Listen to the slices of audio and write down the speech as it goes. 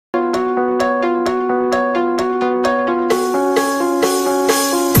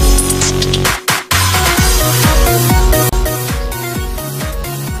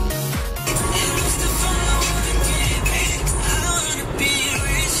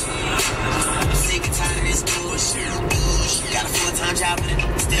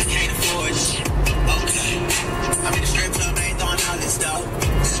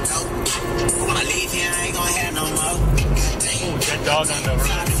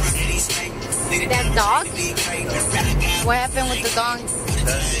That dog? What happened with the dog?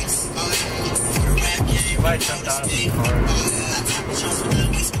 Somebody jumped out of the car.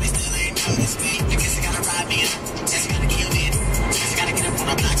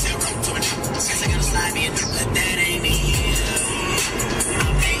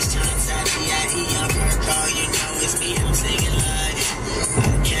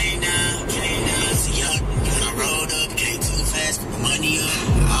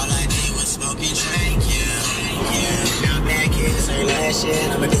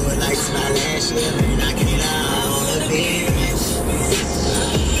 I'ma do it like it's my last year, man. I can't lie on the business.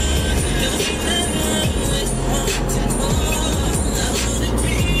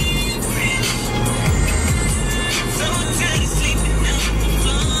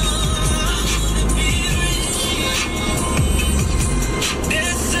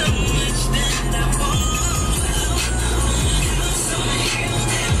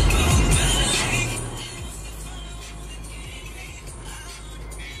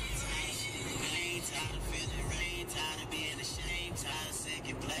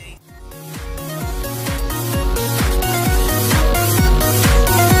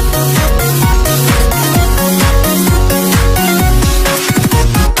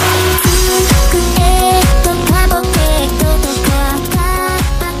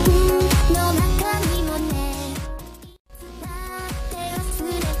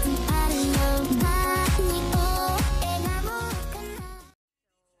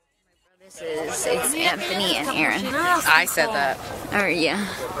 It's Anthony and Aaron. I said that. Oh, yeah.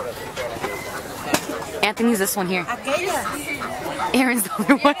 Anthony's this one here. Aaron's the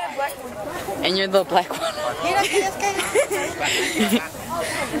other one. And you're the black one. Then we get some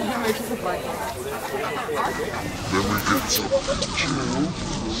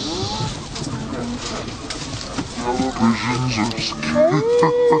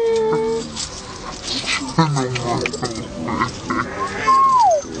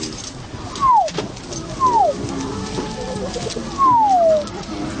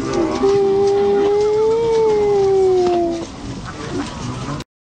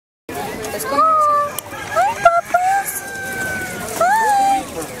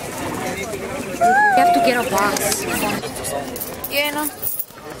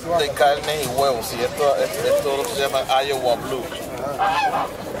de carne y huevos, y esto lo que se llama Iowa Blue,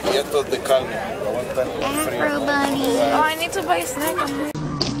 y esto es de carne. Afro bunny. Oh, I need to buy a snack.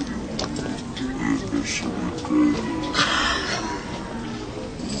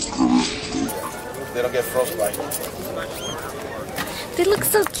 They don't get frostbite. They look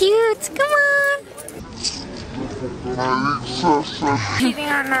so cute. Come on. Eating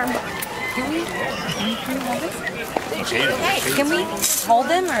on our... Can we hold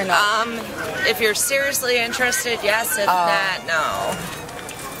him or not? If you're seriously interested, yes. If not, no.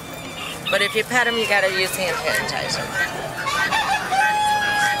 But if you pet him, you gotta use hand sanitizer.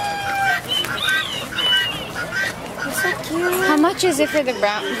 That's so cute. How much is it for the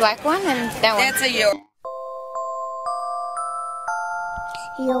black one and that one? That's a euro.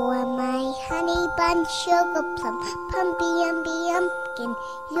 You're my honey bun, sugar plum, pumpy umby umpkin.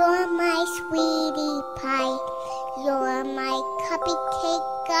 You're my sweetie pie. You're my CuppyCake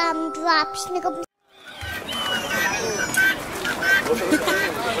gumdrop snickle.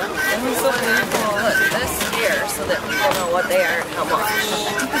 And we so beautiful. Look, this here so that people know what they are and how much.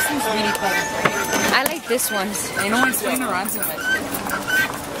 This one's really fun. I like this one. I know it's swinging around so much.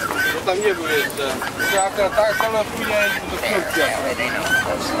 Tam nie był jeszcze. Tak, ale później do krótkie.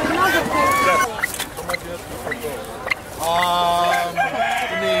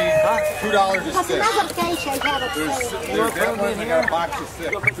 $2 a stick. There's that one, I got a box of six.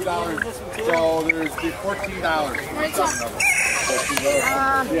 $2. So there's the $14.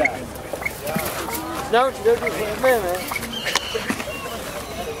 Yeah. No, it's good. Wait a minute.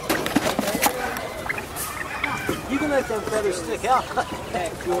 You can let them feathers stick out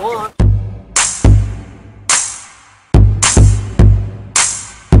if you want.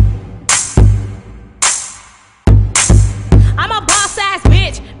 I'm a boss ass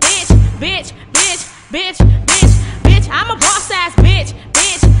bitch, bitch, bitch, bitch, bitch, bitch, bitch. I'm a boss ass bitch,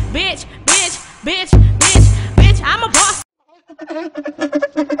 bitch, bitch, bitch, bitch, bitch, bitch. I'm a boss.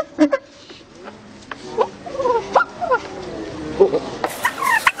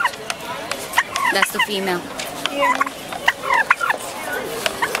 That's the female. Yeah.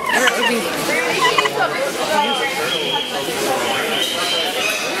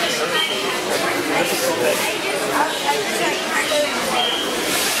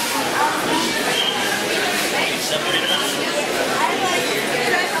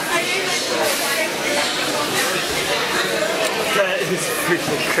 That is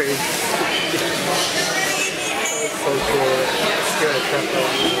freaking crazy. So cool. Scared of crap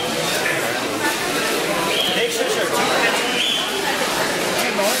out. Make sure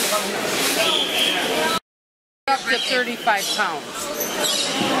Up to 35 pounds.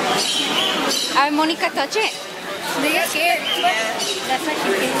 Monica, touch it. They get scared. That's what she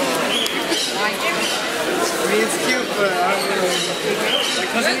did. I mean, it's cute, but I don't really.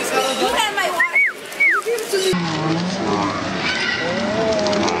 You have my water. Give it to me.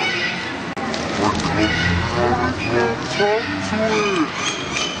 Talk to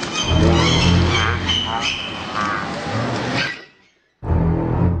it.